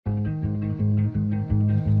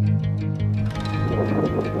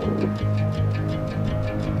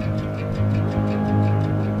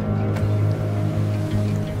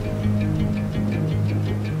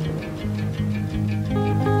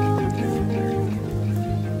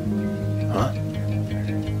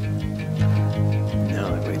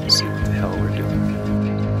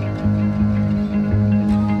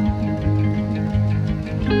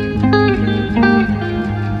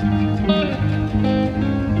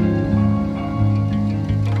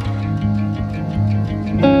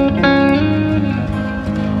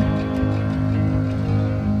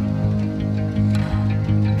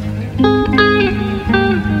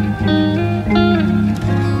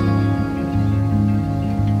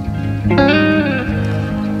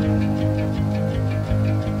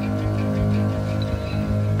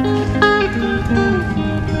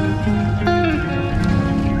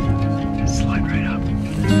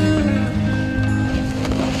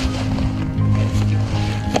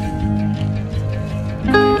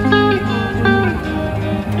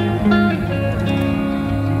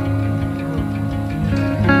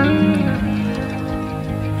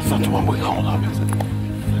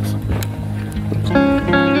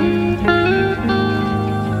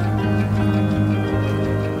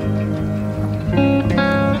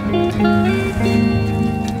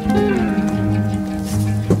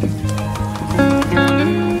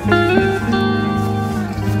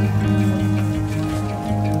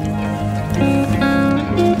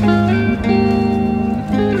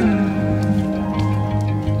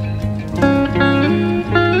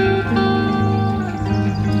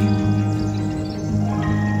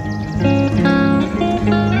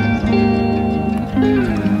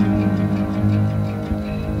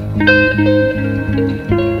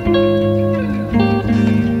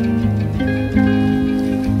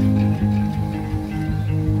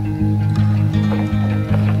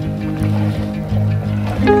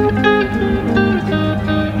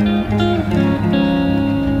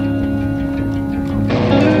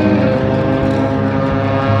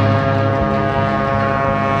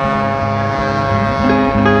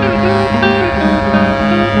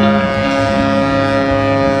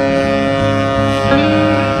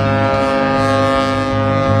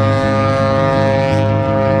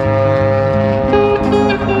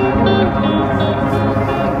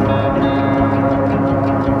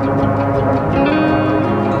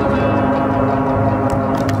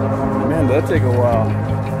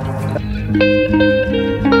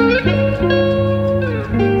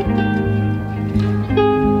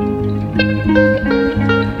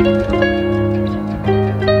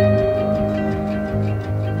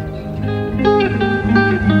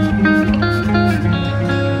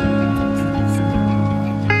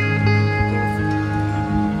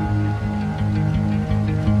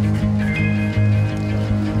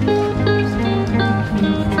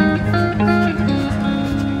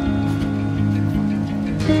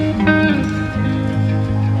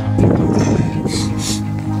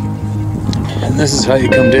how you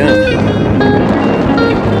come down.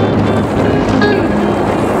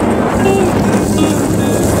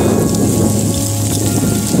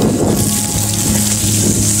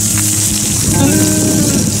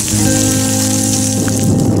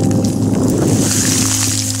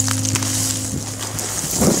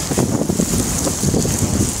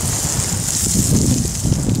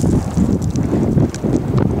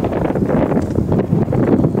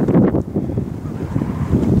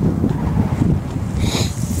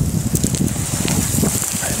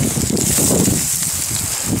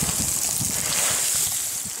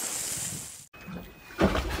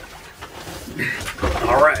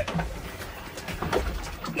 Alright,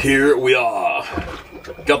 here we are.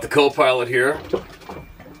 Got the co-pilot here,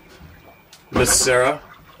 Miss Sarah.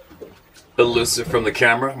 Elusive from the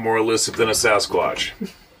camera, more elusive than a Sasquatch.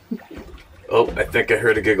 Oh, I think I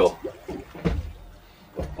heard a giggle.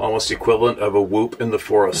 Almost equivalent of a whoop in the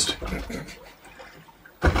forest.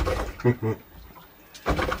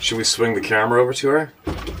 Should we swing the camera over to her?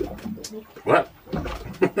 What?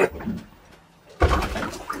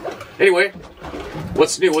 Anyway,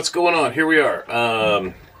 what's new? What's going on? Here we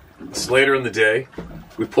are. It's later in the day.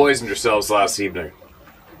 We poisoned ourselves last evening.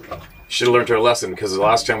 Should have learned our lesson, because the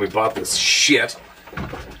last time we bought this shit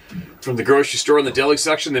from the grocery store in the deli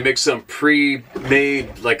section, they make some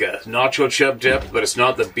pre-made, like a nacho chip dip, but it's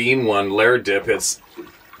not the bean one, layer dip. It's,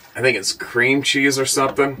 I think it's cream cheese or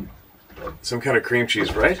something. Some kind of cream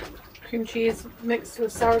cheese, right? Cream cheese mixed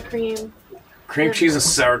with sour cream. Cream cheese and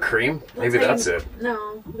sour cream? Maybe that's it.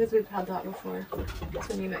 No, because we've had that before.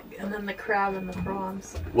 So and then the crab and the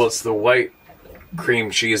prawns. Well, it's the white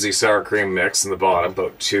cream cheesy sour cream mix in the bottom,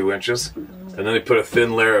 about 2 inches. And then they put a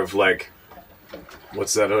thin layer of, like,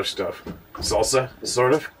 what's that other stuff? Salsa,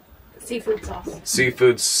 sort of? Seafood sauce.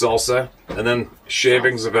 Seafood salsa. And then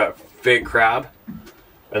shavings of that fake crab.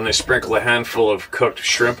 And they sprinkle a handful of cooked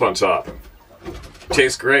shrimp on top.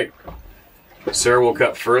 Tastes great. Sarah woke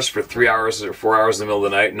up first for 3 hours or 4 hours in the middle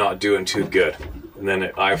of the night, not doing too good. And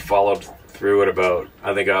then I followed through at about,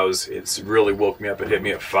 it's really woke me up. It hit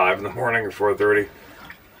me at 5 in the morning or 4:30.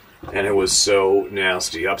 And it was so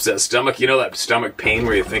nasty. Upset stomach, you know that stomach pain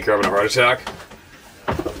where you think you're having a heart attack?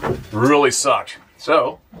 Really sucked.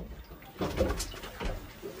 So,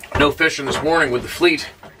 no fishing this morning with the fleet.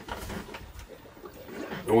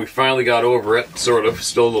 And we finally got over it, sort of,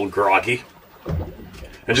 still a little groggy.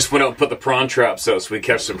 I just went out and put the prawn traps out so we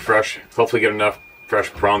catch some fresh, hopefully get enough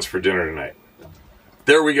fresh prawns for dinner tonight.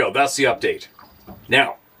 There we go, that's the update.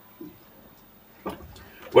 Now,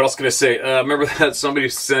 what else can I say? Remember that somebody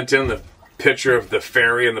sent in the picture of the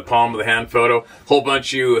fairy in the palm of the hand photo? Whole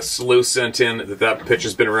bunch of you, a slew sent in that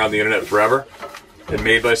picture's been around the internet forever and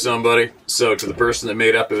made by somebody. So to the person that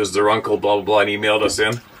made up, it was their uncle, blah, blah, blah, and emailed us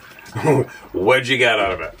in. What'd you get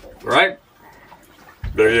out of it? Right?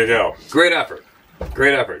 There you go. Great effort.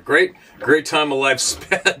 Great effort. Great time of life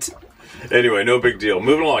spent. Anyway, no big deal.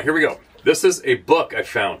 Moving along. Here we go. This is a book I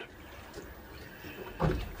found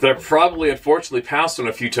that I probably, unfortunately, passed on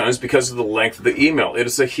a few times because of the length of the email. It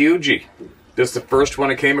is a hugie. This is the first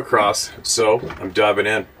one I came across, so I'm diving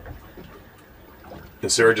in.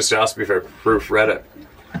 And Sarah just asked me if I proofread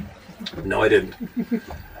it. No, I didn't.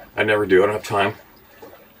 I never do. I don't have time.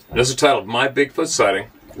 This is titled My Bigfoot Sighting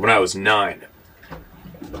When I Was 9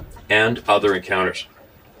 and Other Encounters.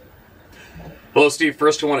 Hello, Steve.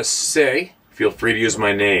 First, I want to say, feel free to use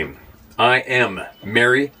my name. I am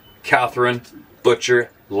Mary Catherine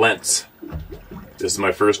Butcher Lentz. This is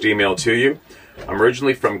my first email to you. I'm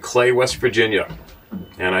originally from Clay, West Virginia,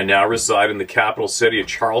 and I now reside in the capital city of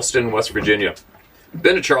Charleston, West Virginia.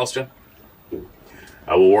 Been to Charleston.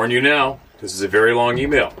 I will warn you now, this is a very long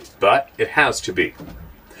email, but it has to be.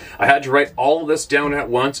 I had to write all of this down at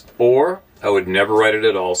once, or I would never write it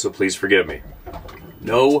at all, so please forgive me.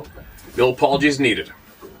 No apologies needed.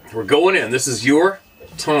 We're going in. This is your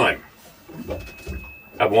time.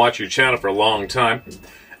 I've been watching your channel for a long time.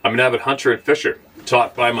 I'm an avid hunter and fisher,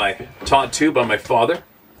 taught to by my father,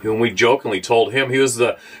 whom we jokingly told him he was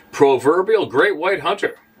the proverbial great white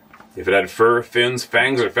hunter. If it had fur, fins,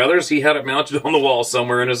 fangs, or feathers, he had it mounted on the wall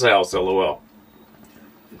somewhere in his house, LOL.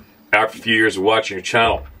 After a few years of watching your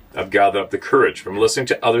channel, I've gathered up the courage from listening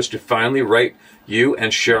to others to finally write you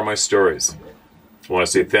and share my stories. I want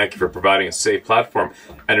to say thank you for providing a safe platform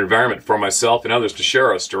and environment for myself and others to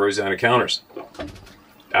share our stories and encounters.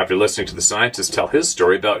 After listening to the scientist tell his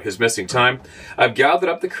story about his missing time, I've gathered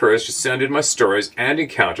up the courage to send in my stories and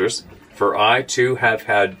encounters, for I too have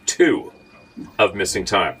had 2 of missing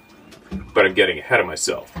time. But I'm getting ahead of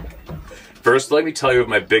myself. First, let me tell you of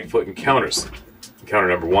my Bigfoot encounters. Encounter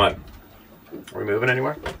number 1. Are we moving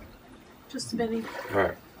anywhere? Just a minute.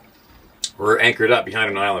 Alright. We're anchored up behind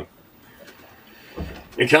an island.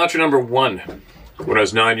 Encounter number 1. When I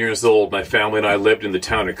was 9 years old, my family and I lived in the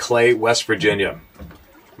town of Clay, West Virginia.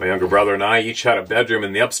 My younger brother and I each had a bedroom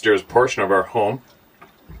in the upstairs portion of our home.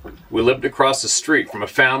 We lived across the street from a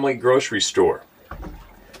family grocery store.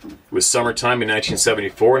 It was summertime in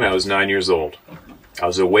 1974 and I was 9 years old. I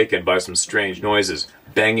was awakened by some strange noises,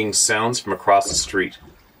 banging sounds from across the street.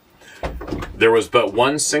 There was but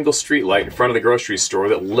one single street light in front of the grocery store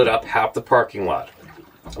that lit up half the parking lot.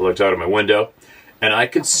 I looked out of my window and I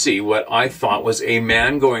could see what I thought was a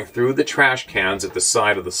man going through the trash cans at the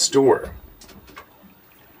side of the store.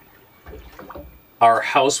 Our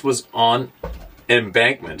house was on an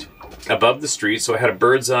embankment above the street, so I had a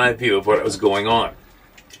bird's eye view of what was going on.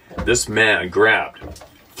 This man grabbed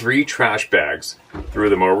 3 trash bags, threw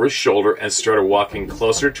them over his shoulder, and started walking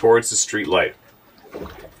closer towards the street light.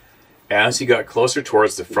 As he got closer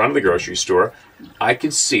towards the front of the grocery store, I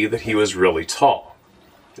could see that he was really tall.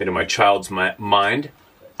 And in my child's mind,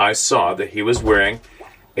 I saw that he was wearing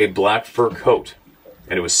a black fur coat,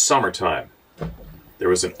 and it was summertime. There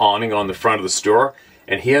was an awning on the front of the store,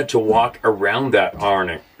 and he had to walk around that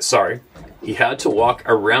awning. He had to walk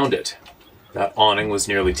around it. That awning was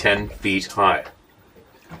nearly 10 feet high.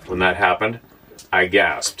 When that happened, I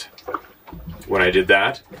gasped. When I did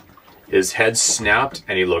that, his head snapped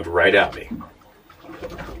and he looked right at me.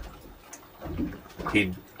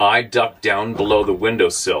 I ducked down below the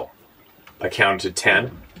windowsill. I counted to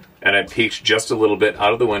 10, and I peeked just a little bit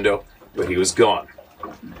out of the window, but he was gone.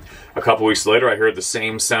 A couple weeks later, I heard the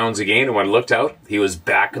same sounds again, and when I looked out, he was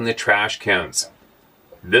back in the trash cans.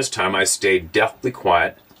 This time, I stayed deathly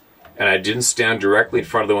quiet, and I didn't stand directly in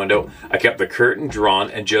front of the window. I kept the curtain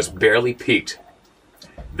drawn and just barely peeked.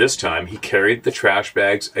 This time, he carried the trash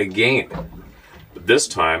bags again. But this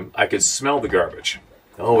time, I could smell the garbage.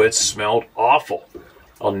 Oh, it smelled awful.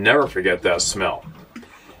 I'll never forget that smell.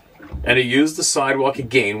 And he used the sidewalk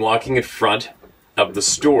again, walking in front of the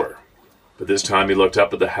store. But this time he looked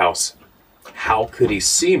up at the house. How could he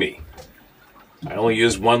see me? I only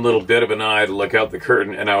used one little bit of an eye to look out the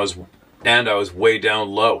curtain, and I was way down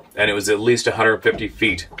low, and it was at least 150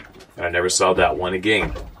 feet. And I never saw that one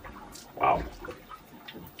again. Wow.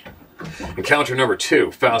 Encounter number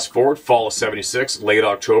 2. Fast forward, fall of 76, late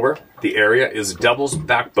October. The area is Devil's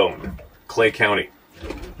Backbone, Clay County.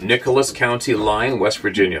 Nicholas County line, West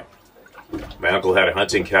Virginia. My uncle had a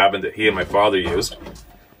hunting cabin that he and my father used.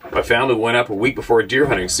 My family went up a week before deer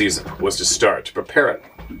hunting season was to start to prepare it.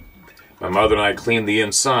 My mother and I cleaned the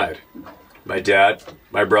inside. My dad,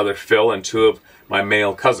 my brother Phil, and 2 of my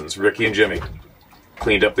male cousins, Ricky and Jimmy,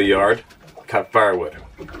 cleaned up the yard, cut firewood,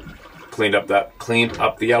 cleaned up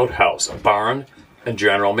the outhouse, a barn, and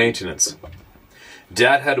general maintenance.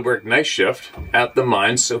 Dad had to work night shift at the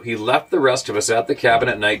mine, so he left the rest of us at the cabin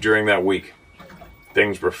at night during that week.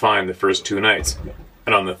 Things were fine the first 2 nights,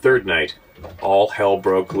 and on the 3rd night, all hell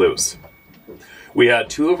broke loose. We had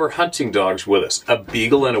 2 of our hunting dogs with us, a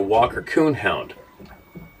beagle and a Walker coonhound.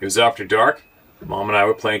 It was after dark. Mom and I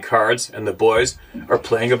were playing cards, and the boys are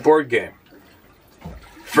playing a board game.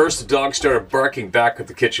 First, the dog started barking back at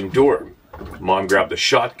the kitchen door. Mom grabbed a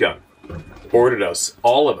shotgun, ordered us,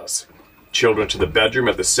 all of us, children, to the bedroom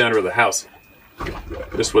at the center of the house.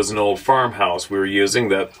 This was an old farmhouse we were using.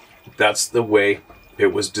 That's the way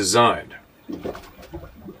it was designed.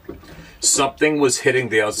 Something was hitting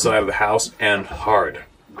the outside of the house, and hard.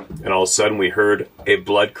 And all of a sudden we heard a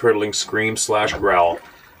blood-curdling scream/growl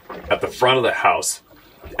at the front of the house,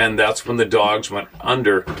 and that's when the dogs went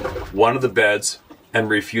under one of the beds and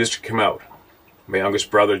refused to come out. My youngest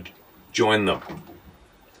brother joined them.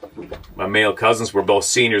 My male cousins were both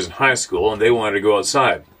seniors in high school, and they wanted to go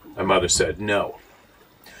outside. My mother said no.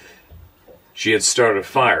 She had started a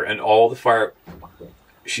fire, and all of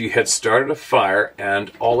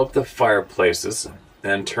the fireplaces,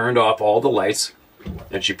 and turned off all the lights,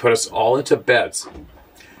 and she put us all into beds.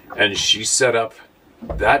 And she set up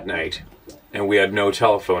that night, and we had no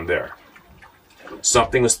telephone there.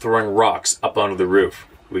 Something was throwing rocks up onto the roof.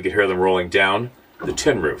 We could hear them rolling down the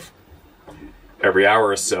tin roof. Every hour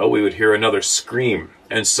or so, we would hear another scream,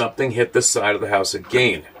 and something hit the side of the house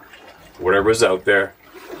again. Whatever was out there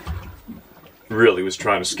really was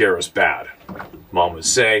trying to scare us bad. Mom would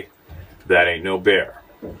say, "That ain't no bear."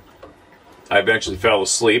 I eventually fell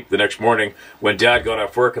asleep. The next morning, when Dad got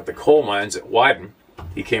off work at the coal mines at Wyden,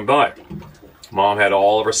 he came by. Mom had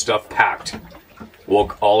all of our stuff packed,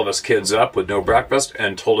 woke all of us kids up with no breakfast,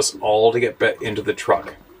 and told us all to get into the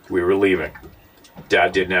truck. We were leaving.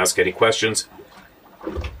 Dad didn't ask any questions.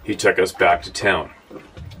 He took us back to town.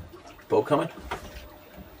 Bo coming?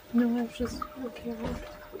 No, I was just okay.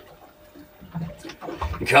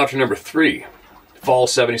 Encounter number 3, fall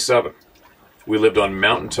 77. We lived on a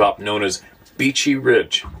mountaintop known as Beachy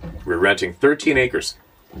Ridge. We were renting 13 acres,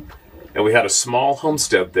 and we had a small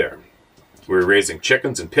homestead there. We were raising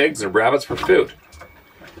chickens and pigs and rabbits for food.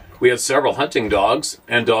 We had several hunting dogs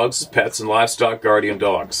and dogs as pets and livestock guardian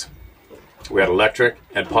dogs. We had electric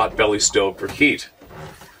and pot-belly stove for heat.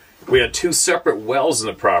 We had 2 separate wells in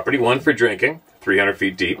the property, one for drinking, 300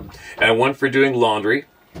 feet deep, and one for doing laundry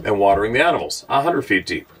and watering the animals, 100 feet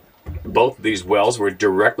deep. Both of these wells were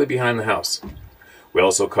directly behind the house. We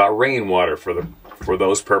also caught rainwater for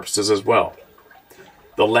those purposes as well.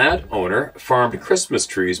 The landowner farmed Christmas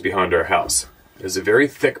trees behind our house. There's a very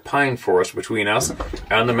thick pine forest between us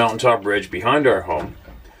and the mountaintop ridge behind our home,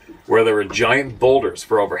 where there were giant boulders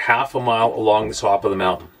for over half a mile along the top of the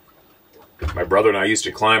mountain. My brother and I used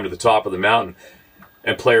to climb to the top of the mountain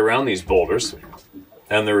and play around these boulders,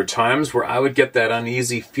 and there were times where I would get that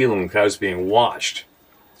uneasy feeling like I was being watched.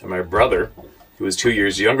 And my brother, who was 2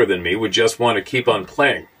 years younger than me, would just want to keep on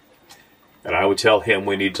playing. And I would tell him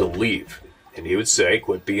we need to leave, and he would say,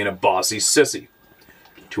 "Quit being a bossy sissy."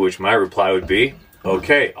 To which my reply would be,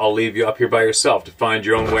 "Okay, I'll leave you up here by yourself to find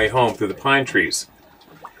your own way home through the pine trees."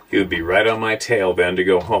 He would be right on my tail then to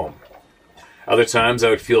go home. Other times I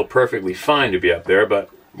would feel perfectly fine to be up there, but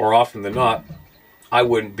more often than not, I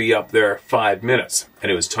wouldn't be up there 5 minutes,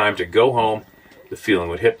 and it was time to go home. The feeling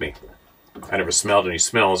would hit me. I never smelled any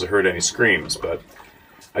smells or heard any screams, but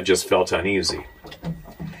I just felt uneasy.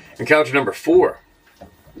 Encounter number 4,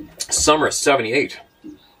 summer 78.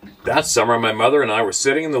 That summer, my mother and I were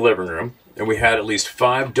sitting in the living room, and we had at least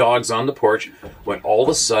 5 dogs on the porch, when all of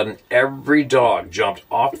a sudden, every dog jumped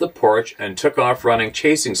off the porch and took off running,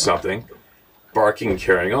 chasing something, barking and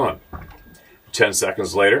carrying on. 10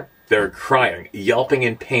 seconds later, they were crying, yelping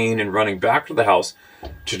in pain, and running back to the house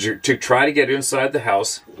to try to get inside the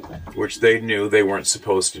house, which they knew they weren't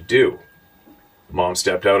supposed to do. Mom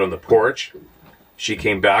stepped out on the porch. She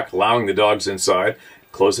came back, allowing the dogs inside,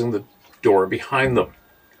 closing the door behind them.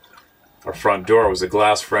 Our front door was a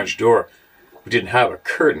glass French door. We didn't have a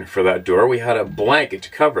curtain for that door. We had a blanket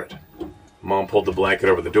to cover it. Mom pulled the blanket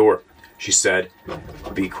over the door. She said,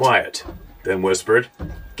 "Be quiet," then whispered,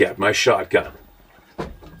 "Get my shotgun."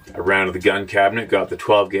 I ran to the gun cabinet, got the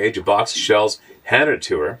 12 gauge, a box of shells, handed it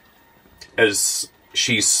to her. As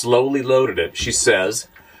she slowly loaded it, she says,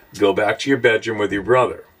 "Go back to your bedroom with your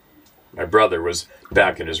brother." My brother was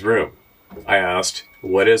back in his room. I asked,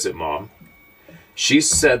 "What is it, Mom?" She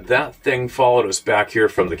said that thing followed us back here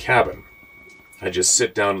from the cabin. I just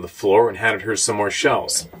sit down on the floor and handed her some more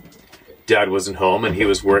shells. Dad wasn't home and he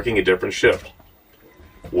was working a different shift.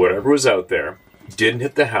 Whatever was out there didn't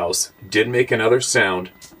hit the house, didn't make another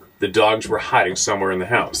sound. The dogs were hiding somewhere in the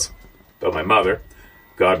house. But my mother,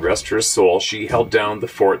 God rest her soul, she held down the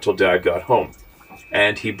fort till Dad got home.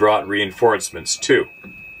 And he brought reinforcements too.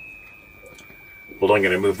 Hold on, I'm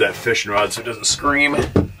going to move that fishing rod so it doesn't scream.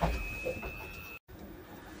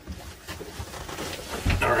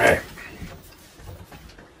 Alright.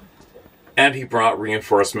 And he brought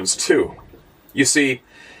reinforcements too. You see,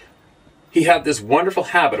 he had this wonderful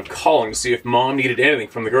habit of calling to see if Mom needed anything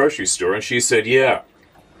from the grocery store, and she said, "Yeah,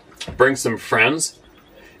 bring some friends."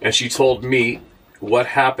 And she told me what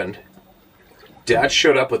happened. Dad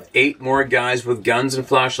showed up with 8 more guys with guns and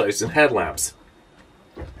flashlights and headlamps.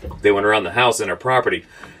 They went around the house and our property.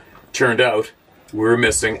 Turned out we were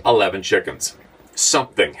missing 11 chickens.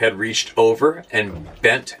 Something had reached over and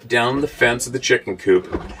bent down the fence of the chicken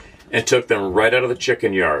coop and took them right out of the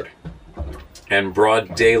chicken yard. And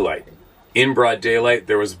broad daylight. In broad daylight,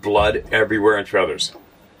 there was blood everywhere and feathers.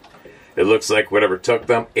 "It looks like whatever took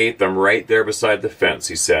them ate them right there beside the fence,"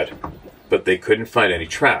 he said. But they couldn't find any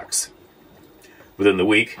tracks. Within the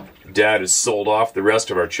week, Dad had sold off the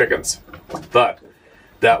rest of our chickens. But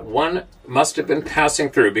that one must have been passing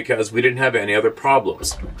through because we didn't have any other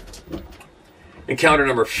problems. Encounter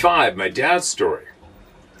number 5, my dad's story.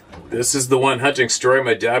 This is the one hunting story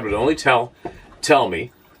my dad would only tell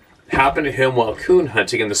me. Happened to him while coon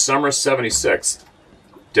hunting in the summer of 76.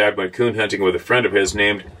 Dad went coon hunting with a friend of his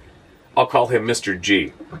named, I'll call him Mr.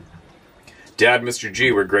 G. Dad and Mr.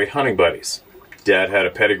 G were great hunting buddies. Dad had a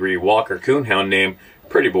pedigree Walker coonhound named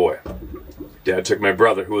Pretty Boy. Dad took my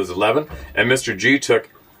brother, who was 11, and Mr. G took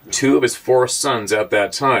 2 of his 4 sons at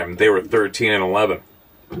that time. They were 13 and 11.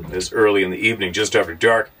 It was early in the evening, just after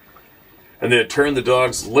dark, and they had turned the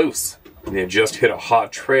dogs loose, and they had just hit a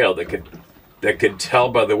hot trail that could tell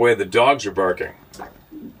by the way the dogs were barking.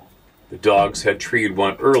 The dogs had treed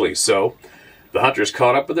one early, so the hunters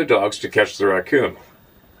caught up with their dogs to catch the raccoon.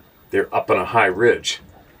 They're up on a high ridge.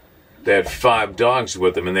 They had 5 dogs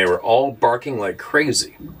with them, and they were all barking like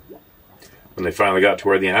crazy. When they finally got to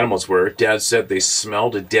where the animals were, Dad said they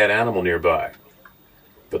smelled a dead animal nearby.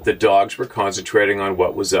 But the dogs were concentrating on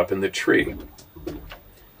what was up in the tree.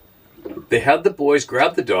 They had the boys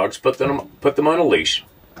grab the dogs, put them on a leash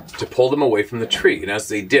to pull them away from the tree. And as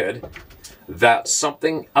they did, that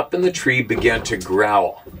something up in the tree began to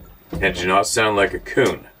growl. And it did not sound like a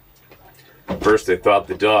coon. First they thought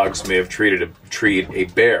the dogs may have treated a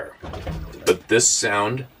bear. But this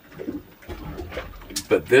sound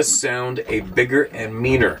a bigger and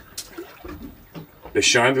meaner. They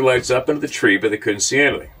shined their lights up into the tree, but they couldn't see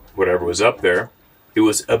anything. Whatever was up there, it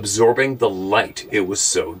was absorbing the light. It was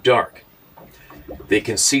so dark. They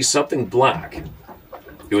can see something black.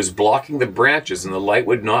 It was blocking the branches and the light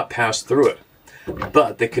would not pass through it.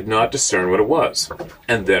 But they could not discern what it was.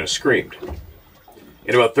 And then it screamed.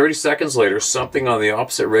 And about 30 seconds later, something on the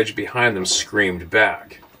opposite ridge behind them screamed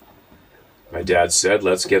back. My dad said,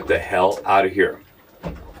 "Let's get the hell out of here."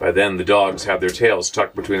 By then, the dogs had their tails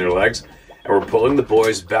tucked between their legs and were pulling the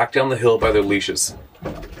boys back down the hill by their leashes.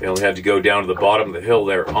 They only had to go down to the bottom of the hill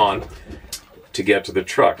they were on to get to the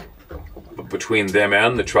truck. But between them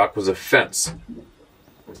and the truck was a fence.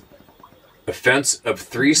 A fence of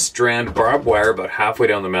 3-strand barbed wire about halfway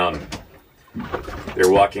down the mountain. They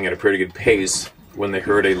were walking at a pretty good pace when they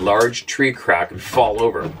heard a large tree crack and fall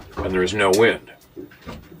over, and there was no wind.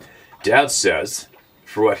 Dad says,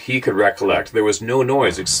 for what he could recollect, there was no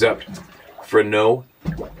noise except for no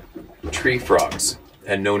tree frogs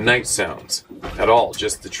and no night sounds at all,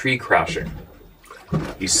 just the tree crashing.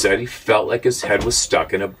 He said he felt like his head was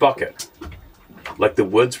stuck in a bucket, like the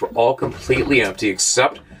woods were all completely empty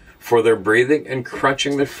except for their breathing and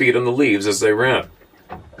crunching their feet on the leaves as they ran.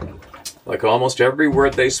 Like almost every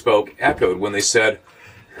word they spoke echoed when they said,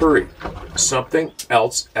 "Hurry." Something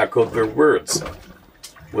else echoed their words.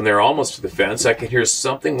 When they were almost to the fence, I could hear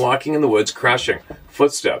something walking in the woods crashing,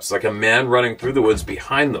 footsteps, like a man running through the woods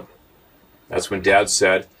behind them. That's when Dad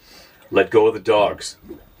said, "Let go of the dogs.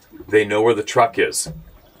 They know where the truck is."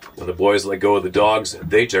 When the boys let go of the dogs,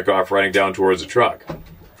 they took off running down towards the truck.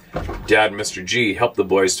 Dad and Mr. G helped the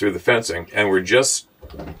boys through the fencing, and we're just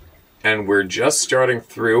starting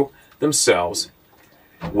through themselves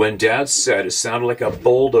when Dad said it sounded like a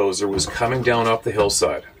bulldozer was coming down up the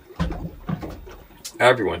hillside.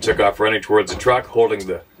 Everyone took off running towards the truck, holding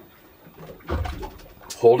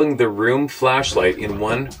the room flashlight in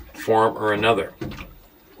one form or another.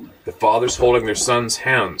 The fathers holding their sons'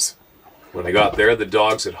 hands. When they got there, the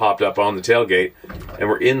dogs had hopped up on the tailgate and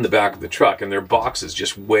were in the back of the truck in their boxes,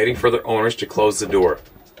 just waiting for their owners to close the door.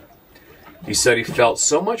 He said he felt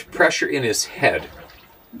so much pressure in his head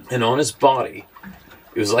and on his body,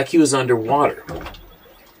 it was like he was underwater.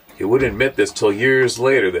 He wouldn't admit this till years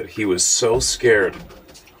later that he was so scared.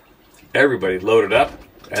 Everybody loaded up,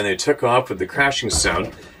 and they took off with the crashing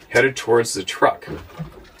sound, headed towards the truck.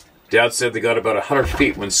 Dad said they got about 100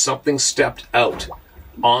 feet when something stepped out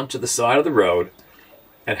onto the side of the road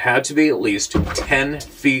and had to be at least 10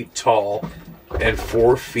 feet tall and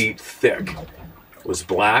 4 feet thick. It was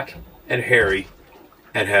black and hairy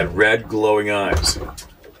and had red glowing eyes.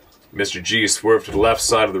 Mr. G swerved to the left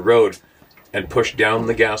side of the road and pushed down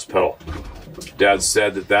the gas pedal. Dad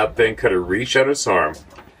said that thing could have reached out its arm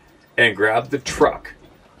and grabbed the truck,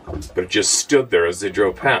 but it just stood there as they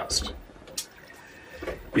drove past.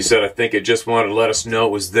 He said, "I think it just wanted to let us know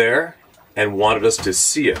it was there and wanted us to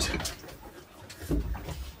see it."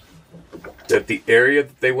 That the area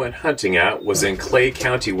that they went hunting at was in Clay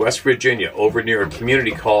County, West Virginia, over near a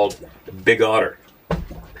community called Big Otter.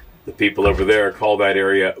 The people over there call that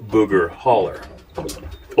area Booger Holler.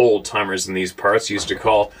 Old-timers in these parts used to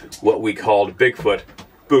call what we called Bigfoot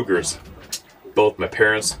boogers. Both my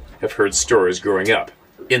parents have heard stories growing up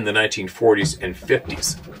in the 1940s and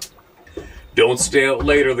 50s. Don't stay out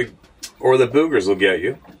late or the boogers will get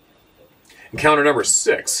you. Encounter number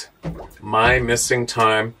 6, my missing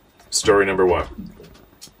time, story number 1.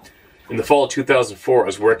 In the fall of 2004, I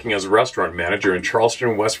was working as a restaurant manager in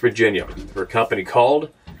Charleston, West Virginia, for a company called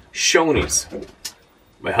Shoney's.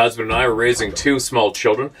 My husband and I were raising 2 small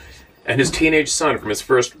children and his teenage son from his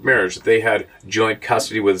first marriage that they had joint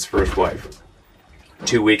custody with his first wife.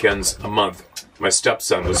 2 weekends a month, my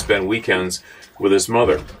stepson would spend weekends with his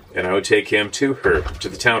mother, and I would take him to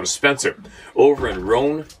the town of Spencer, over in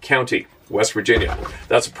Roane County, West Virginia.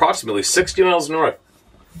 That's approximately 60 miles north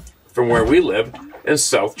from where we lived in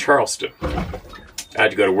South Charleston. I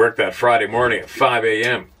had to go to work that Friday morning at 5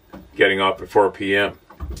 a.m., getting off at 4 p.m.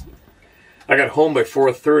 I got home by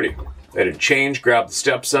 4:30. I had to change, grabbed the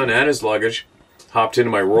stepson and his luggage, hopped into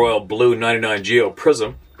my royal blue 99 Geo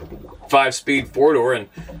Prism, 5-speed 4-door, and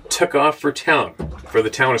took off for the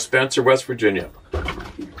town of Spencer, West Virginia.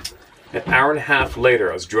 An hour and a half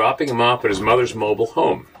later, I was dropping him off at his mother's mobile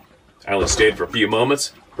home. I only stayed for a few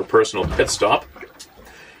moments for a personal pit stop.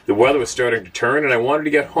 The weather was starting to turn, and I wanted to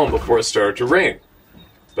get home before it started to rain.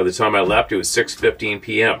 By the time I left, it was 6:15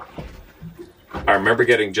 p.m. I remember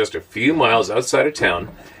getting just a few miles outside of town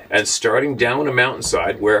and starting down a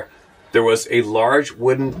mountainside where there was a large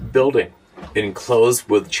wooden building enclosed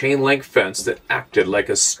with chain-link fence that acted like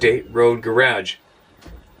a state road garage.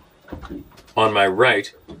 On my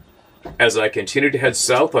right, as I continued to head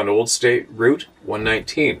south on Old State Route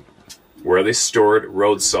 119, where they stored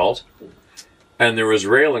road salt, and there was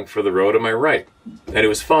railing for the road on my right, and it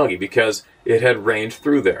was foggy because it had rained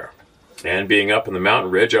through there. And being up in the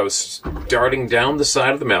mountain ridge, I was darting down the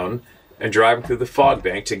side of the mountain and driving through the fog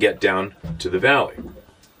bank to get down to the valley.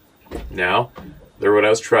 Now, the road I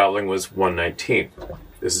was traveling was 119.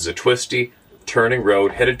 This is a twisty, turning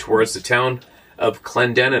road headed towards the town of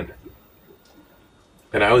Clendenin.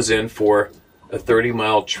 And I was in for a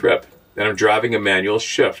 30-mile trip, and I'm driving a manual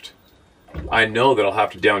shift. I know that I'll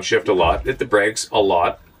have to downshift a lot, hit the brakes a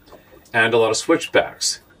lot, and a lot of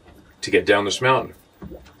switchbacks to get down this mountain.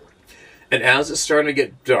 And as it's starting to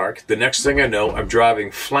get dark, the next thing I know, I'm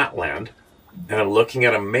driving flatland, and I'm looking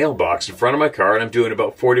at a mailbox in front of my car, and I'm doing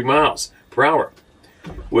about 40 miles per hour,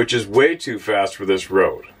 which is way too fast for this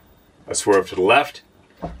road. I swerve to the left,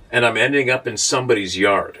 and I'm ending up in somebody's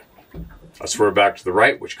yard. I swerve back to the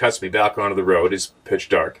right, which cuts me back onto the road. It's pitch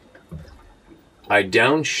dark. I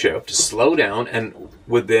downshift, slow down, and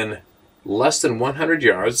within less than 100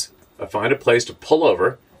 yards, I find a place to pull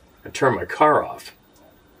over and turn my car off.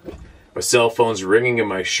 My cell phone's ringing in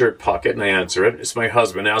my shirt pocket, and I answer it. It's my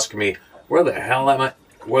husband asking me where the hell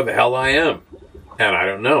I am. And I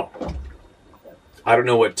don't know. I don't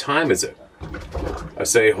know what time is it. I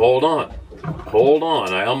say, hold on,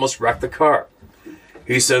 I almost wrecked the car.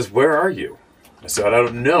 He says, where are you? I said, I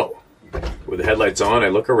don't know. With the headlights on, I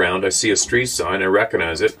look around, I see a street sign, I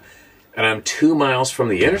recognize it, and I'm 2 miles from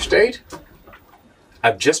the interstate?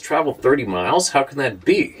 I've just traveled 30 miles? How can that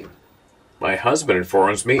be? My husband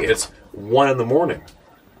informs me it's 1 in the morning.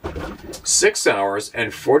 6 hours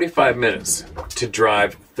and 45 minutes to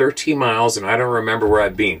drive 13 miles, and I don't remember where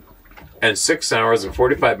I've been. And 6 hours and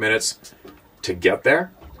 45 minutes to get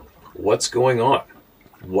there? What's going on?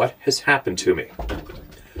 What has happened to me?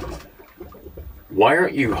 Why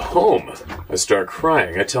aren't you home? I start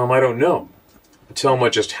crying. I tell him I don't know. I tell him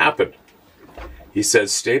what just happened. He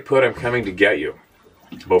says, stay put, I'm coming to get you.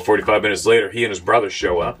 About 45 minutes later, he and his brother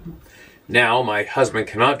show up. Now, my husband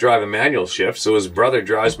cannot drive a manual shift, so his brother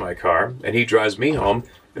drives my car, and he drives me home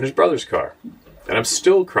in his brother's car. And I'm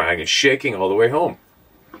still crying and shaking all the way home.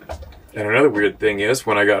 And another weird thing is,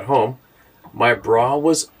 when I got home, my bra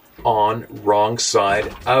was on wrong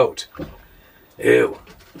side out. Ew.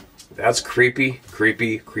 That's creepy,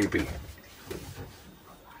 creepy, creepy.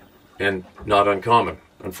 And not uncommon,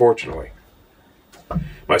 unfortunately.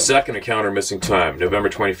 My second encounter missing time, November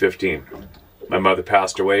 2015. My mother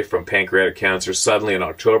passed away from pancreatic cancer suddenly in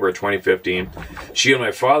October of 2015. She and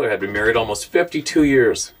my father had been married almost 52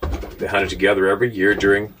 years. They hunted together every year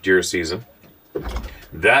during deer season.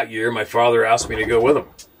 That year, my father asked me to go with him.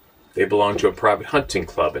 They belonged to a private hunting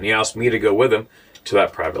club, and he asked me to go with him to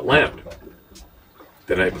that private land.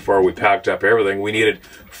 The night before we packed up everything, we needed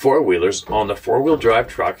four-wheelers on the four-wheel drive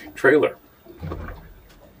truck trailer.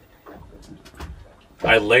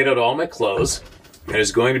 I laid out all my clothes, and it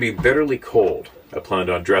was going to be bitterly cold. I planned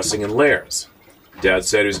on dressing in layers. Dad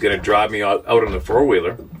said he was going to drive me out on the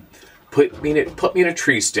four-wheeler, put me in a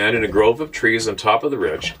tree stand in a grove of trees on top of the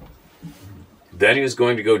ridge. Then he was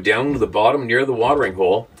going to go down to the bottom near the watering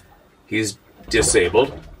hole. He's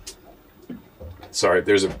disabled. Sorry,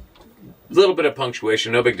 there's a little bit of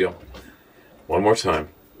punctuation, no big deal. One more time.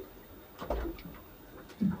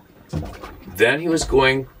 Then he was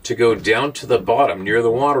going to go down to the bottom near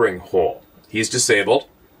the watering hole. He's disabled.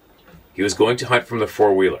 He was going to hunt from the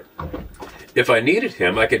four-wheeler. If I needed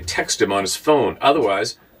him, I could text him on his phone.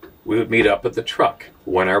 Otherwise, we would meet up at the truck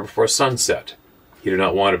 1 hour before sunset. He did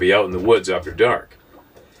not want to be out in the woods after dark.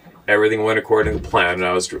 Everything went according to plan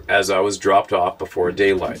as I was dropped off before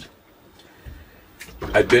daylight.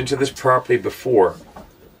 I'd been to this property before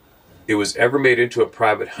it was ever made into a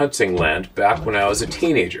private hunting land back when I was a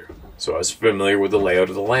teenager, so I was familiar with the layout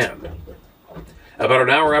of the land. About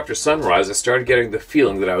an hour after sunrise, I started getting the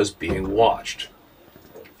feeling that I was being watched.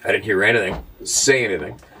 I didn't hear anything, say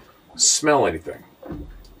anything, smell anything.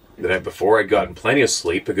 The night before, I'd gotten plenty of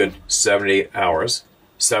sleep, a good 7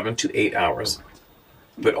 to 8 hours.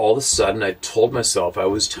 But all of a sudden, I told myself I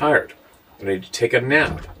was tired and I needed to take a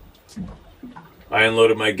nap. I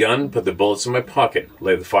unloaded my gun, put the bullets in my pocket,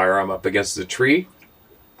 laid the firearm up against the tree,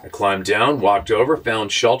 I climbed down, walked over,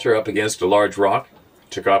 found shelter up against a large rock,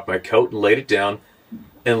 took off my coat and laid it down,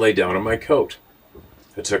 and lay down on my coat.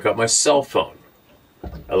 I took out my cell phone.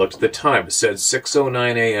 I looked at the time. It said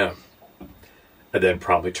 6:09 a.m. I then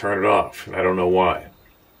promptly turned it off, and I don't know why.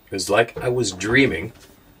 It was like I was dreaming,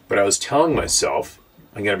 but I was telling myself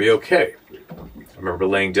I'm going to be okay. I remember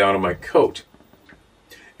laying down on my coat.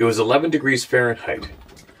 It was 11 degrees Fahrenheit.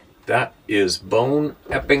 That is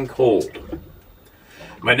bone-epping cold.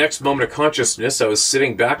 My next moment of consciousness, I was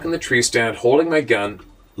sitting back in the tree stand holding my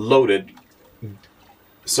loaded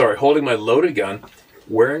gun,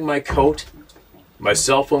 wearing my coat. My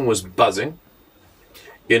cell phone was buzzing.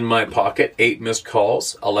 In my pocket, 8 missed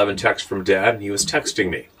calls, 11 texts from Dad, and he was texting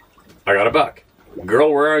me. I got a buck.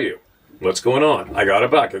 Girl, where are you? What's going on? I got a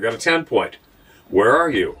buck. I got a 10-point. Where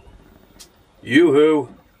are you? You-hoo.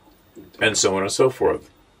 And so on and so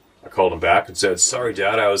forth. I called him back and said, sorry,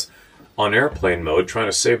 Dad, I was on airplane mode trying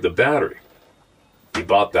to save the battery. He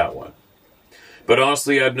bought that one. But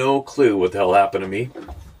honestly, I had no clue what the hell happened to me.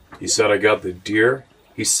 He said I got the deer.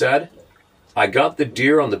 He said I got the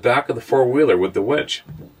deer on the back of the four-wheeler with the winch.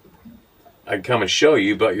 I'd come and show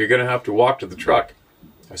you, but you're going to have to walk to the truck.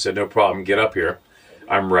 I said, no problem, get up here.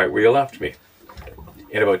 I'm right where you left me.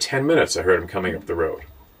 In about 10 minutes, I heard him coming up the road.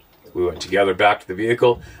 We went together back to the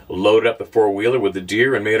vehicle, loaded up the four-wheeler with the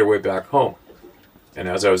deer, and made our way back home. And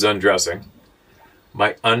as I was undressing,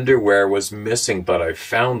 my underwear was missing, but I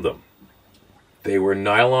found them. They were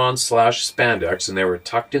nylon/spandex, and they were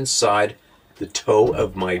tucked inside the toe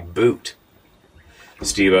of my boot.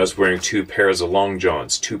 Steve, I was wearing 2 pairs of long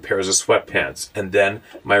johns, 2 pairs of sweatpants, and then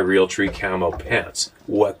my Realtree camo pants.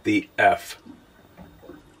 What the F?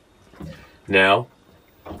 Now,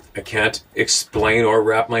 I can't explain or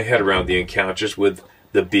wrap my head around the encounters with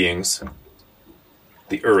the beings,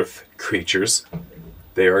 the earth creatures.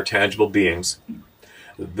 They are tangible beings,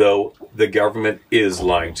 though the government is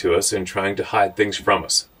lying to us and trying to hide things from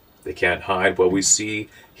us. They can't hide what we see,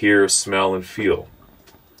 hear, smell, and feel.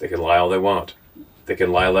 They can lie all they want. They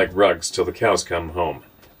can lie like rugs till the cows come home.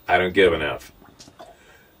 I don't give an F.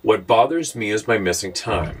 What bothers me is my missing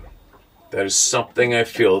time. That is something I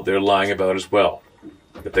feel they're lying about as well.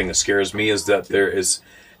 The thing that scares me is that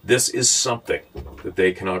this is something that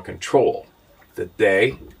they cannot control. That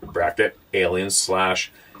they, bracket,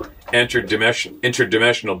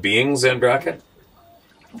 aliens/interdimensional beings, end bracket,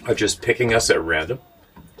 are just picking us at random?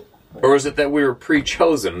 Or is it that we were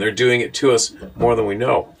pre-chosen and they're doing it to us more than we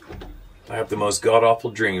know? I have the most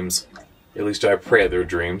god-awful dreams. At least I pray they're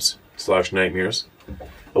dreams/nightmares.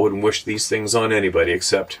 I wouldn't wish these things on anybody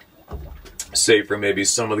except, say, for maybe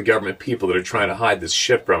some of the government people that are trying to hide this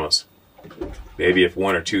shit from us. Maybe if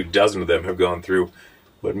 1 or 2 dozen of them have gone through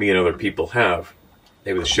what me and other people have,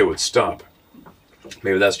 maybe the show would stop.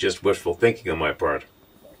 Maybe that's just wishful thinking on my part.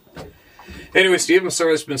 Anyway, Steve, I'm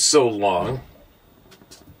sorry it's been so long.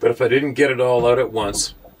 But if I didn't get it all out at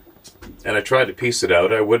once, and I tried to piece it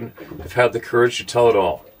out, I wouldn't have had the courage to tell it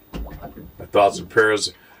all. My thoughts and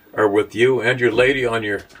prayers are with you and your lady on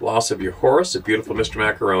your loss of your horse, a beautiful Mr.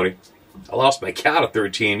 Macaroni. I lost my cat at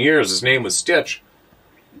 13 years. His name was Stitch.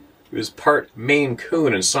 He was part Maine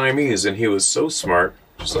Coon and Siamese, and he was so smart,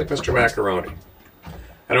 just like Mr. Macaroni.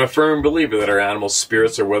 And I'm a firm believer that our animal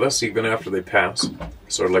spirits are with us even after they pass,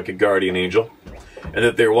 sort of like a guardian angel, and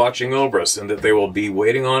that they're watching over us, and that they will be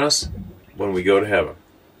waiting on us when we go to heaven,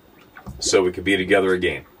 so we could be together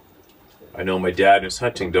again. I know my dad and his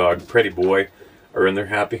hunting dog, Pretty Boy, are in their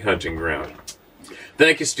happy hunting ground.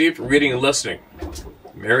 Thank you, Steve, for reading and listening.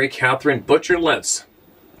 Mary Catherine Butcher Lentz,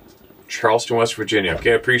 Charleston, West Virginia.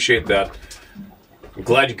 Okay, I appreciate that. I'm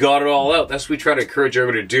glad you got it all out. That's what we try to encourage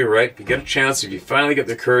everybody to do, right? If you get a chance, if you finally get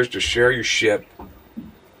the courage to share your shit,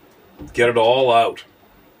 get it all out.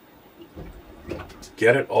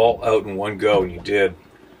 Get it all out in one go, and you did.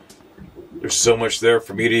 There's so much there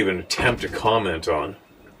for me to even attempt to comment on.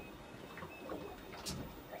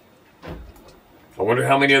 I wonder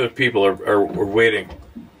how many other people are waiting.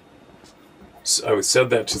 I said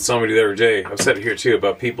that to somebody the other day. I've said it here too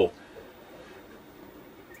about people.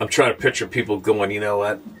 I'm trying to picture people going, you know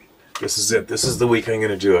what? This is it. This is the week I'm going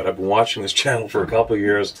to do it. I've been watching this channel for a couple of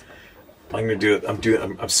years. I'm going to do it.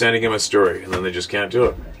 I'm sending in my story, and then they just can't do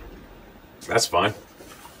it. That's fine.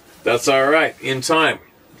 That's all right. In time,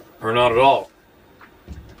 or not at all.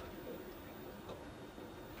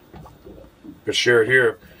 But share it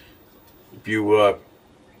here. If you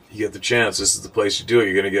get the chance, this is the place to do it.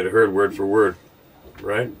 You're going to get it heard word for word,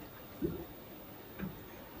 right?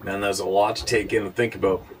 Man, there's a lot to take in and think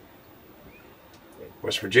about.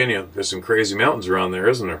 West Virginia, there's some crazy mountains around there,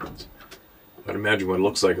 isn't there? I'd imagine what it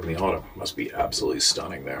looks like in the autumn. Must be absolutely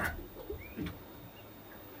stunning there.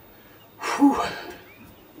 Whew.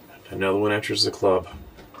 Another one enters the club.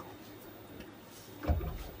 I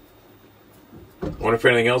wonder if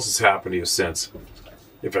anything else has happened to you since.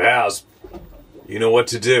 If it has, you know what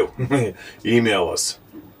to do. Email us.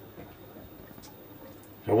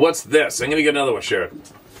 Now what's this? I'm going to get another one shared.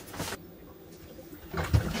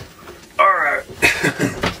 Alright.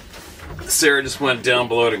 Sarah just went down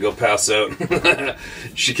below to go pass out.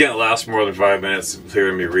 She can't last more than 5 minutes.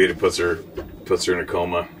 Hearing me read it puts her in a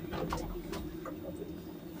coma.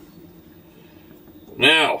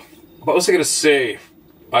 Now, what was I going to say?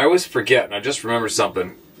 I always forget, and I just remembered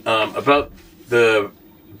something about the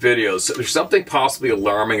videos. There's something possibly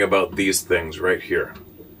alarming about these things right here.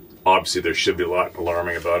 Obviously, there should be a lot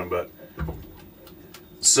alarming about them, but...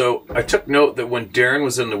 So, I took note that when Darren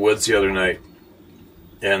was in the woods the other night,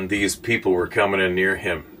 and these people were coming in near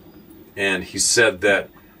him, and he said that,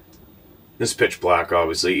 this is pitch black,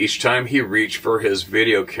 obviously, each time he reached for his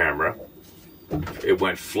video camera, it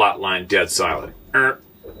went flatline, dead silent.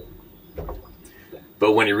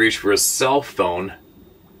 But when he reached for his cell phone,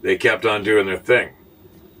 they kept on doing their thing,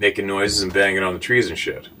 making noises and banging on the trees and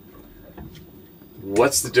shit.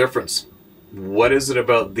 What's the difference? What is it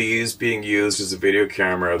about these being used as a video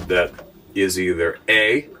camera that is either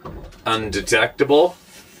A, undetectable,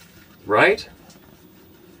 right?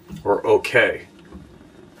 Or okay?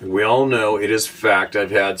 And we all know it is fact.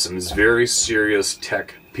 I've had some very serious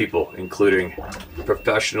tech people, including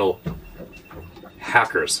professional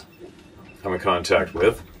hackers, I'm in contact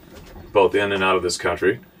with, both in and out of this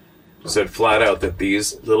country, said flat out that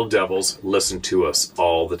these little devils listen to us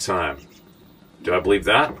all the time. Do I believe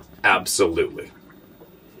that? Absolutely.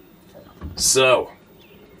 So,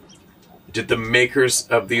 did the makers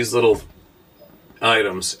of these little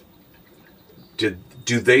items, do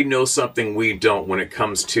they know something we don't when it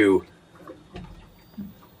comes to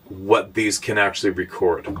what these can actually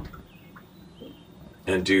record?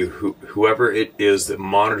 And do whoever it is that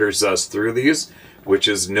monitors us through these, which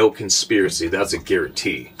is no conspiracy, that's a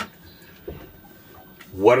guarantee.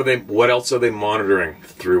 What else are they monitoring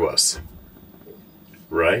through us?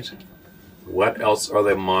 Right? What else are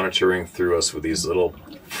they monitoring through us with these little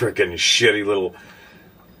frickin' shitty little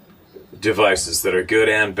devices that are good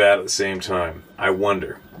and bad at the same time? I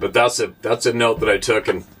wonder. But that's a note that I took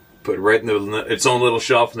and put right in its own little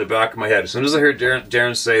shelf in the back of my head. As soon as I heard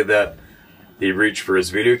Darren say that he reached for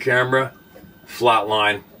his video camera,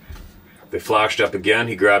 flatline, they flashed up again,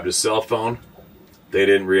 he grabbed his cell phone, they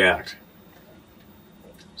didn't react.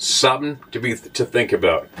 Something to think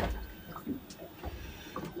about.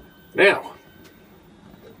 Now,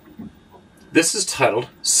 this is titled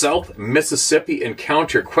South Mississippi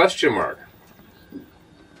Encounter ?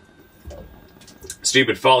 Steve,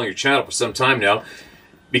 been following your channel for some time now.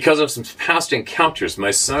 Because of some past encounters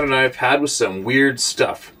my son and I have had with some weird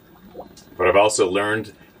stuff. But I've also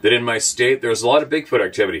learned that in my state there's a lot of Bigfoot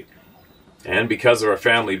activity. And because of our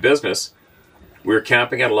family business, we're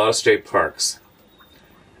camping at a lot of state parks.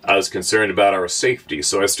 I was concerned about our safety,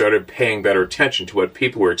 so I started paying better attention to what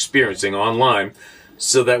people were experiencing online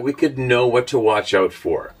so that we could know what to watch out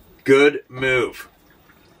for. Good move.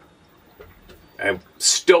 I'm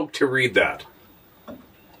stoked to read that.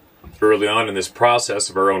 Early on in this process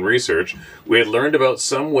of our own research, we had learned about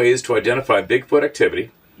some ways to identify Bigfoot activity,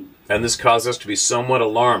 and this caused us to be somewhat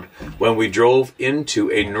alarmed when we drove into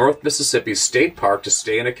a North Mississippi state park to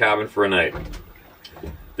stay in a cabin for a night.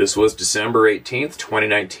 This was December 18th,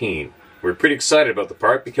 2019. We were pretty excited about the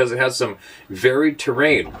park because it had some varied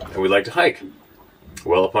terrain, and we like to hike.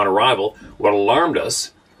 Well, upon arrival, what alarmed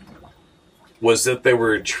us was that there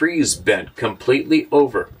were trees bent completely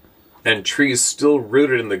over, and trees still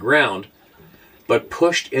rooted in the ground, but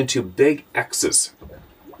pushed into big X's.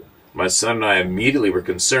 My son and I immediately were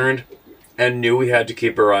concerned and knew we had to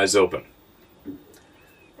keep our eyes open.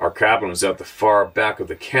 Our cabin was at the far back of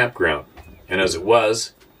the campground, and as it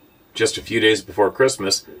was, just a few days before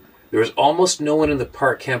Christmas, there was almost no one in the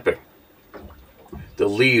park camping. The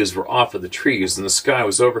leaves were off of the trees and the sky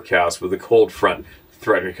was overcast with a cold front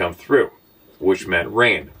threatening to come through, which meant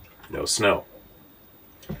rain, no snow.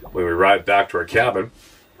 When we arrived back to our cabin,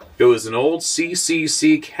 it was an old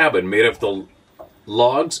CCC cabin made of the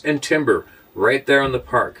logs and timber right there in the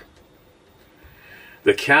park.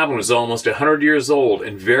 The cabin was almost 100 years old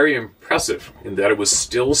and very impressive in that it was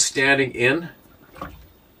still standing and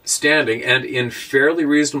in fairly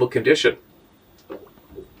reasonable condition.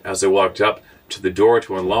 As I walked up to the door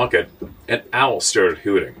to unlock it, an owl started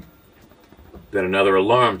hooting. Then another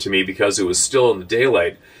alarm to me because it was still in the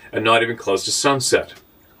daylight and not even close to sunset.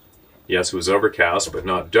 Yes, it was overcast, but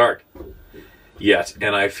not dark yet,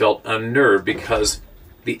 and I felt unnerved because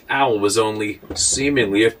the owl was only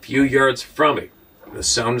seemingly a few yards from me. The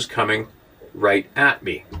sound was coming right at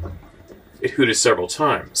me. It hooted several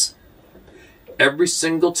times. Every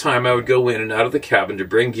single time I would go in and out of the cabin to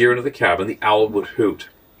bring gear into the cabin, the owl would hoot.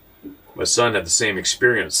 My son had the same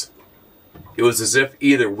experience. It was as if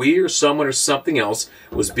either we or someone or something else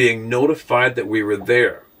was being notified that we were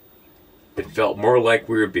there. It felt more like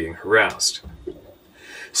we were being harassed.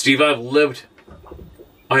 Steve, I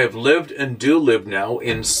have lived and do live now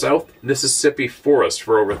in South Mississippi forest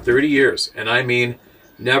for over 30 years, and I mean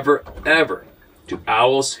never ever do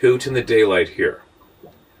owls hoot in the daylight here.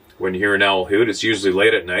 When you hear an owl hoot, it's usually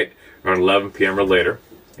late at night, around 11 p.m. or later.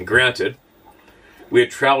 And granted, we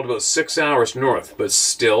had traveled about 6 hours north, but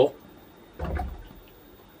still.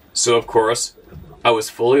 So, of course, I was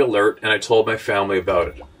fully alert, and I told my family about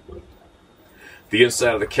it. The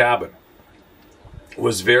inside of the cabin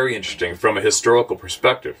was very interesting from a historical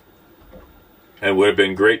perspective, and would have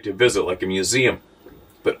been great to visit like a museum.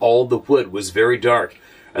 But all the wood was very dark,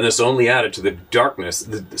 and this only added to the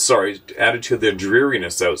added to the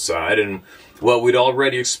dreariness outside and what we'd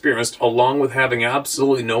already experienced, along with having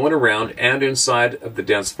absolutely no one around and inside of the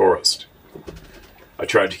dense forest. I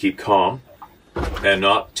tried to keep calm and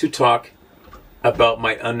not to talk about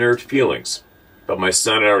my unnerved feelings, but my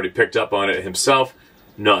son had already picked up on it himself,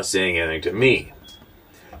 not saying anything to me.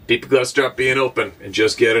 People gotta start being open and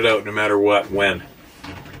just get it out no matter what, when.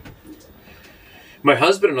 My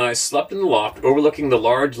husband and I slept in the loft overlooking the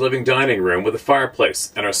large living dining room with a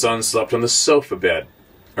fireplace, and our son slept on the sofa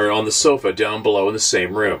down below in the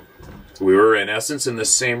same room. We were, in essence, in the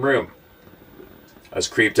same room. I was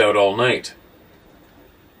creeped out all night.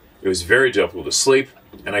 It was very difficult to sleep,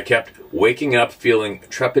 and I kept waking up feeling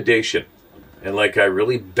trepidation, and like I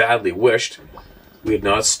really badly wished we had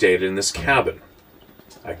not stayed in this cabin.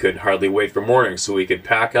 I couldn't hardly wait for morning so we could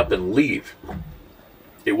pack up and leave.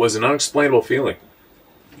 It was an unexplainable feeling.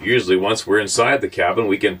 Usually once we're inside the cabin,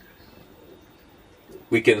 we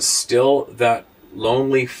can still that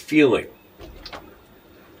lonely feeling.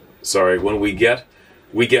 When we get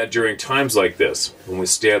during times like this, when we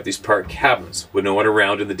stay at these park cabins with no one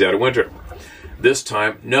around in the dead of winter. This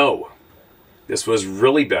time, no. This was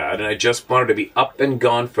really bad, and I just wanted to be up and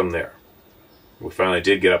gone from there. We finally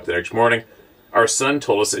did get up the next morning. Our son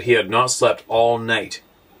told us that he had not slept all night,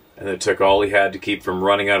 and it took all he had to keep from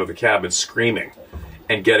running out of the cabin screaming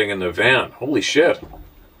and getting in the van. Holy shit.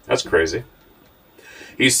 That's crazy.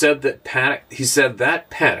 He said that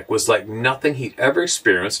panic was like nothing he'd ever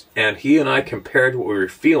experienced, and he and I compared what we were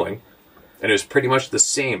feeling, and it was pretty much the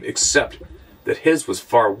same, except that his was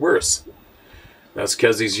far worse. That's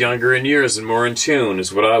because he's younger in years and more in tune,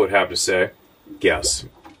 is what I would have to say. Guess.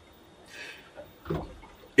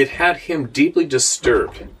 It had him deeply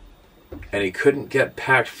disturbed, and he couldn't get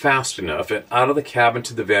packed fast enough and out of the cabin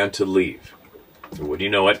to the van to leave. And wouldn't you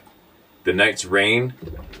know it, the night's rain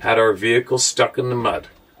had our vehicle stuck in the mud,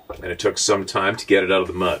 and it took some time to get it out of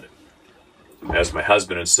the mud. As my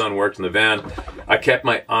husband and son worked in the van, I kept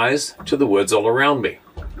my eyes to the woods all around me.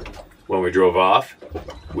 When we drove off,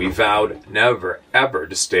 we vowed never, ever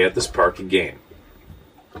to stay at this park again.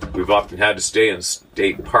 We've often had to stay in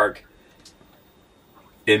State Park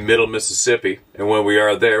in Middle Mississippi, and when we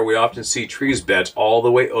are there, we often see trees bent all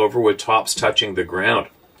the way over with tops touching the ground.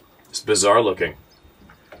 It's bizarre looking.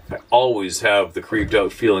 I always have the creeped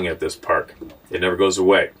out feeling at this park. It never goes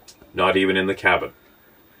away, not even in the cabin.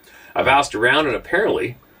 I've asked around, and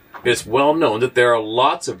apparently it's well known that there are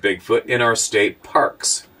lots of Bigfoot in our state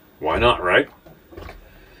parks. Why not, right?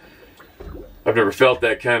 I've never felt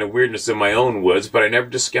that kind of weirdness in my own woods, but I never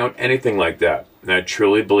discount anything like that. And I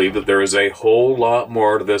truly believe that there is a whole lot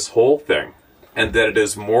more to this whole thing, and that it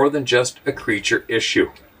is more than just a creature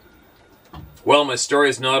issue. Well, my story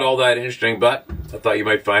is not all that interesting, but I thought you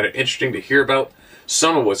might find it interesting to hear about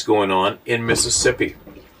some of what's going on in Mississippi.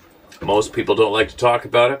 Most people don't like to talk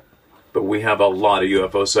about it, but we have a lot of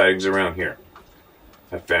UFO sightings around here.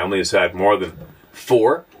 My family has had more than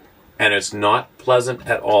 4, and it's not pleasant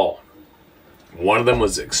at all. One of them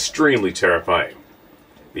was extremely terrifying.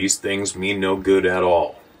 These things mean no good at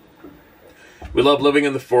all. We love living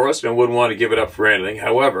in the forest and wouldn't want to give it up for anything.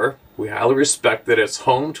 However, we highly respect that it's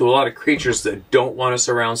home to a lot of creatures that don't want us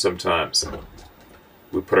around sometimes.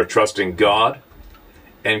 We put our trust in God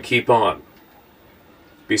and keep on.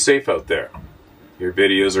 Be safe out there. Your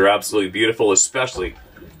videos are absolutely beautiful, especially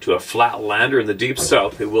to a flatlander in the deep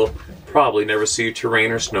south who will probably never see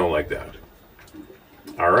terrain or snow like that.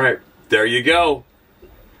 Alright, there you go.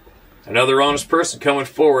 Another honest person coming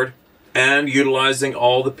forward and utilizing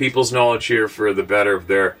all the people's knowledge here for the better of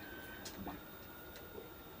their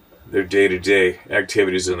day-to-day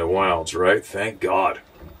activities in the wilds, right? Thank God.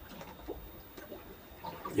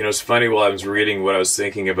 You know, it's funny, while I was reading, what I was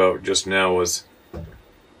thinking about just now was,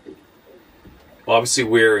 obviously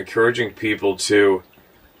we're encouraging people to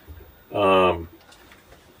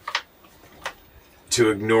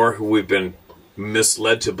ignore who we've been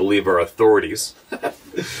misled to believe are authorities.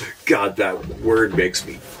 God, that word makes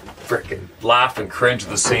me frickin' laugh and cringe at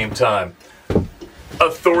the same time.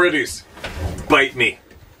 Authorities, bite me.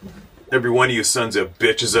 Every one of you sons of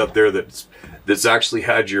bitches out there that's actually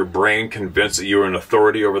had your brain convinced that you're an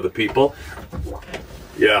authority over the people.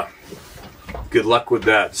 Yeah. Good luck with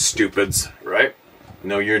that, stupids, right?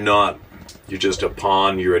 No, you're not. You're just a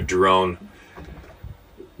pawn. You're a drone.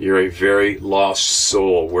 You're a very lost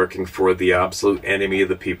soul working for the absolute enemy of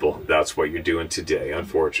the people. That's what you're doing today,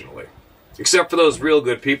 unfortunately. Except for those real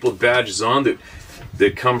good people with badges on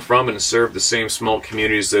that come from and serve the same small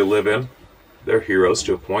communities they live in. They're heroes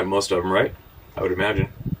to a point, most of them, right? I would imagine.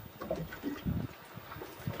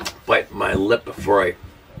 Bite my lip before I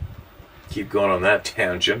keep going on that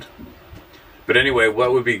tangent. But anyway,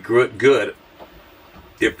 what would be good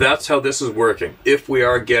if that's how this is working, if we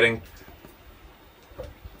are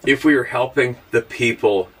helping the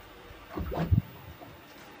people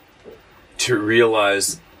to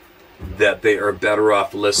realize that they are better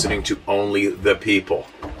off listening to only the people.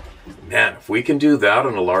 Man, if we can do that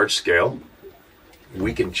on a large scale,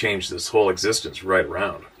 we can change this whole existence right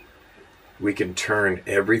around. We can turn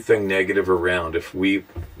everything negative around. If we,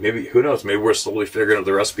 maybe, who knows, maybe we're slowly figuring out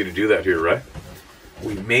the recipe to do that here, right?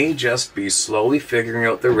 We may just be slowly figuring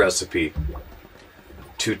out the recipe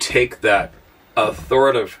to take that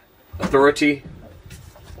authority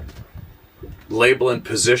label and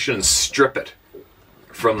position and strip it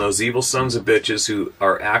from those evil sons of bitches who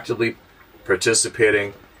are actively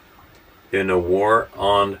participating in a war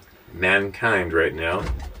on mankind right now.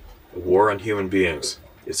 A war on human beings.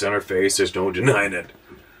 It's on our face, there's no denying it.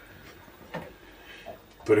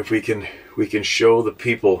 But if we can show the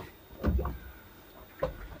people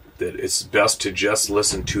that it's best to just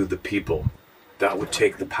listen to the people, that would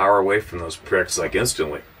take the power away from those pricks like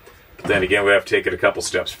instantly. But then again, we have to take it a couple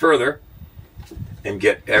steps further and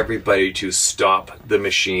get everybody to stop the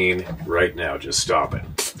machine right now. Just stop it.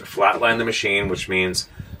 Flatline the machine, which means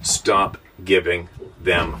stop giving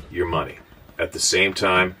them your money. At the same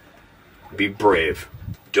time, be brave.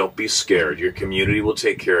 Don't be scared. Your community will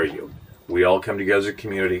take care of you. We all come together as a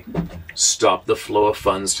community. Stop the flow of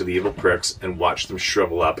funds to the evil pricks and watch them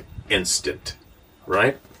shrivel up instant.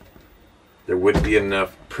 Right? There wouldn't be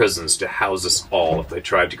enough prisons to house us all if they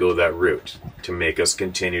tried to go that route to make us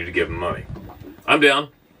continue to give them money. I'm down.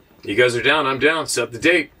 You guys are down. I'm down. Set the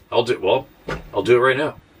date. I'll do it right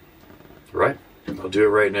now. Right? I'll do it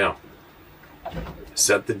right now.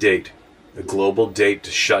 Set the date. A global date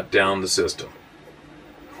to shut down the system.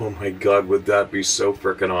 Oh my God, would that be so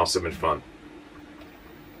frickin' awesome and fun.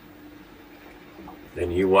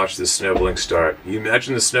 And you watch the sniveling start. You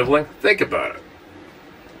imagine the sniveling? Think about it.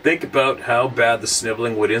 Think about how bad the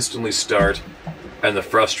sniveling would instantly start, and the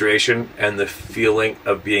frustration and the feeling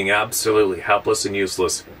of being absolutely helpless and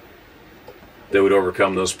useless that would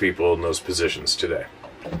overcome those people in those positions today.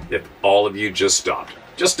 If all of you just stopped.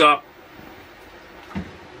 Just stop.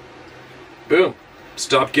 Boom.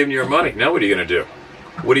 Stop giving your money. Now what are you going to do?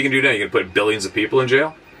 What are you going to do now? You're going to put billions of people in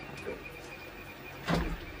jail?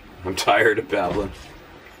 I'm tired of babbling.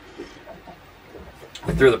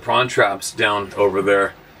 I threw the prawn traps down over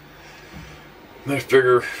there. I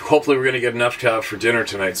figure hopefully we're going to get enough to have for dinner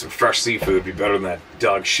tonight. Some fresh seafood would be better than that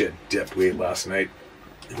dog shit dip we ate last night.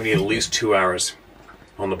 We need at least 2 hours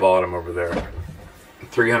on the bottom over there.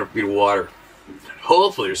 300 feet of water.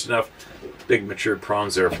 Hopefully there's enough big mature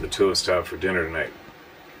prawns there for the two of us to have for dinner tonight.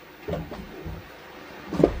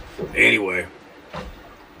 Anyway,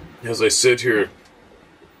 as I sit here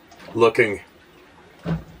looking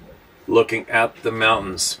at the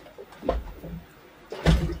mountains,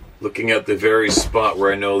 looking at the very spot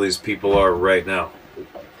where I know these people are right now.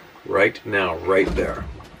 Right now, right there.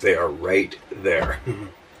 They are right there.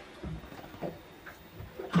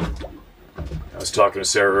 I was talking to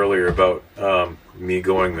Sarah earlier about me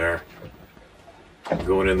going there.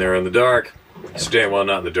 Going in there in the dark. Well,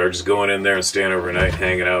 not in the dark, just going in there and staying overnight,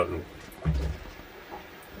 hanging out and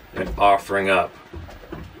offering up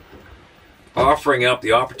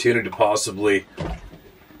the opportunity to possibly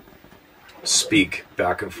speak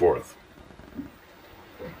back and forth.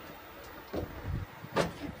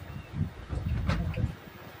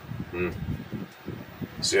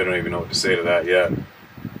 See, I don't even know what to say to that yet.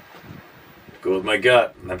 Go with my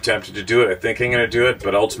gut. I'm tempted to do it. I think I'm going to do it,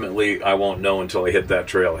 but ultimately I won't know until I hit that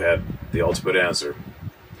trailhead. The ultimate answer.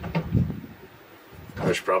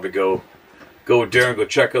 I should probably go go with Darren, go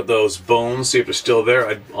check out those bones, see if they're still there.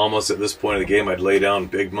 I'd almost at this point of the game, I'd lay down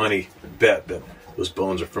big money bet that those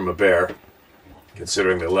bones are from a bear,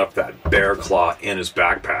 considering they left that bear claw in his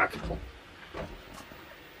backpack.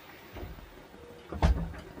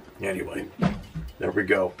 Anyway, there we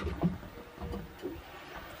go.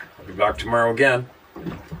 I'll be back tomorrow again.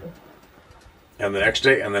 And the next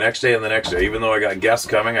day, and the next day, and the next day. Even though I got guests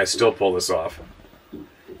coming, I still pull this off.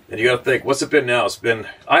 And you gotta think, what's it been now? It's been,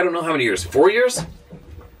 I don't know how many years. 4 years? 2,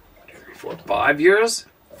 3, 4, 5 years?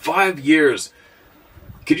 5 years.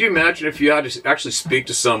 Could you imagine if you had to actually speak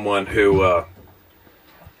to someone who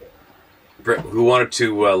wanted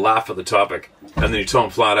to laugh at the topic, and then you told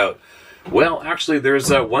them flat out, well, actually,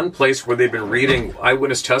 there's one place where they've been reading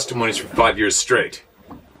eyewitness testimonies for 5 years straight.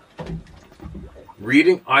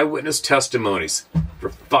 Reading eyewitness testimonies for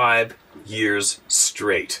 5 years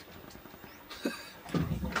straight.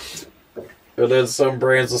 And then some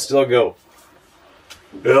brains will still go,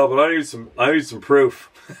 yeah, but I need some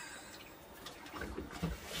proof.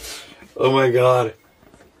 Oh my God.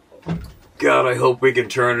 God, I hope we can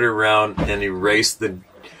turn it around and erase the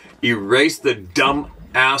dumb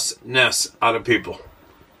assness out of people.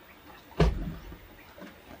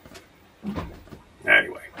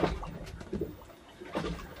 Anyway.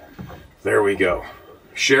 There we go.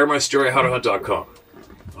 Share my story at howtohunt.com.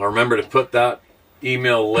 I'll remember to put that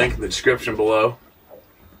email link in the description below.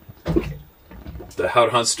 The How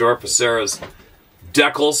to Hunt store for Sarah's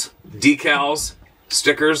decals,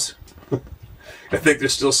 stickers. I think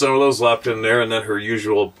there's still some of those left in there, and then her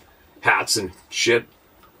usual hats and shit,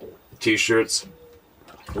 t-shirts.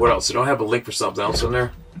 What else? I don't have a link for something else in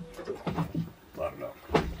there. I don't know.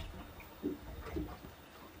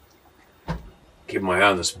 Keep my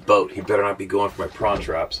eye on this boat. He better not be going for my prawn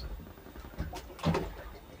traps.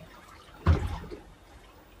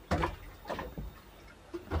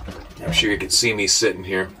 I'm sure you can see me sitting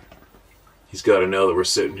here. He's got to know that we're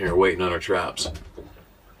sitting here waiting on our traps.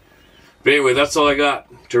 But anyway, that's all I got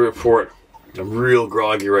to report. I'm real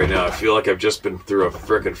groggy right now. I feel like I've just been through a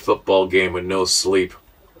frickin' football game with no sleep.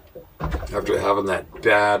 After having that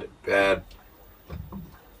bad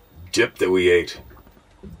dip that we ate.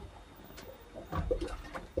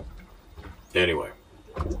 Anyway.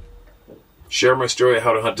 Share my story at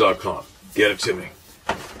howtohunt.com. Get it to me.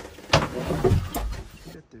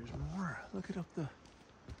 There's more. Look it up the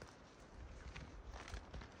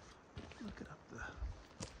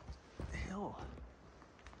hill.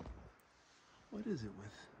 What is it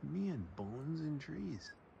with me and bones and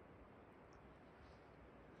trees?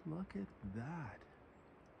 Look at that.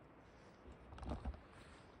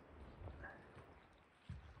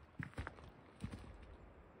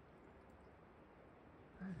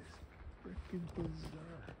 That is freaking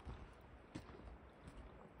bizarre.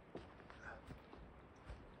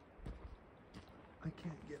 I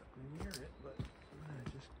can't get near it, but I'm gonna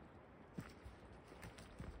just...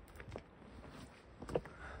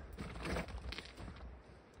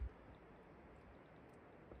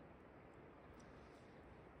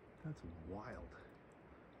 That's wild.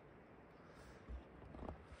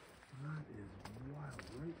 That is wild.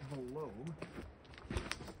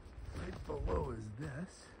 Right below is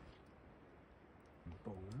this.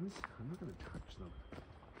 Bones. I'm not gonna touch them.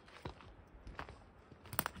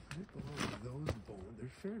 Right below those bones.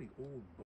 They're fairly old bones.